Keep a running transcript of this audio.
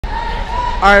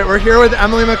All right, we're here with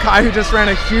Emily Mackay, who just ran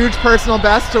a huge personal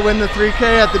best to win the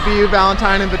 3K at the BU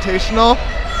Valentine Invitational.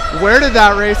 Where did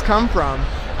that race come from?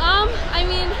 I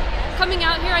mean, coming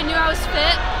out here, I knew I was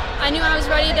fit. I knew I was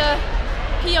ready to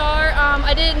PR.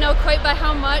 I didn't know quite by how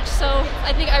much, so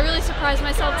I think I really surprised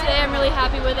myself today. I'm really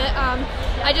happy with it.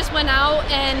 I just went out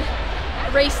and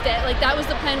raced it. Like, that was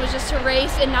the plan, was just to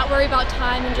race and not worry about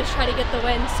time and just try to get the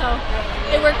win. So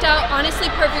it worked out honestly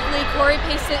perfectly. Corey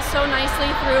paced it so nicely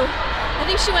through. I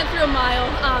think she went through a mile.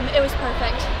 It was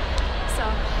perfect. So.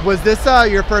 Was this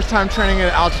your first time training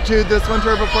at altitude this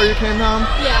winter before you came home?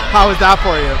 Yeah. How was that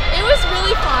for you? It was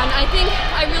really fun. I think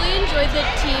I really enjoyed the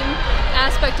team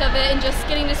aspect of it and just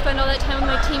getting to spend all that time with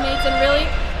my teammates and really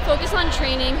focus on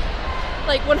training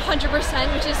like 100%,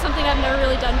 which is something I've never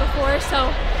really done before. So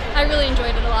I really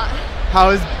enjoyed it a lot. How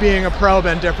has being a pro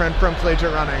been different from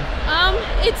collegiate running?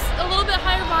 It's a little bit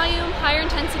higher volume, higher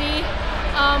intensity.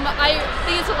 I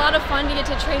think it's a lot of fun to get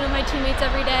to train with my teammates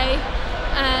every day,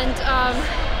 and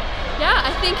yeah,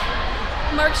 I think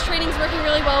Mark's training is working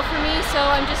really well for me, so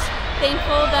I'm just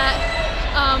thankful that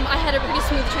I had a pretty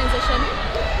smooth transition.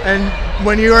 And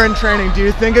when you are in training, do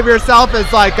you think of yourself as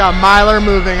like a miler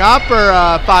moving up or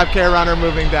a 5K runner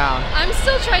moving down? I'm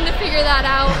still trying to figure that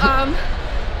out.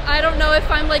 I don't know if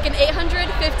I'm like an 800,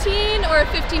 15, or a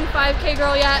 15 5K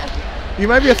girl yet. You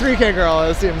might be a 3K girl,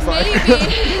 it seems like.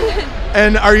 Maybe.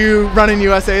 And are you running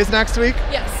USAs next week?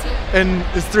 Yes. And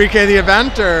is 3K the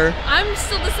event, or? I'm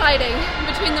still deciding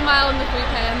between the mile and the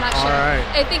 3K. I'm not sure. All right.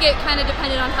 I think it kind of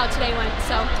depended on how today went.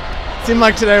 So. Seemed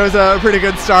like today was a pretty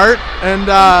good start. And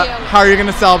how are you going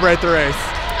to celebrate the race?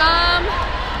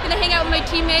 Gonna hang out with my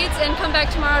teammates and come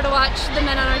back tomorrow to watch the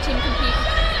men on our team compete.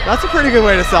 That's a pretty good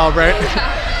way to celebrate.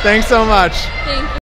 Yeah. Thanks so much. Thanks.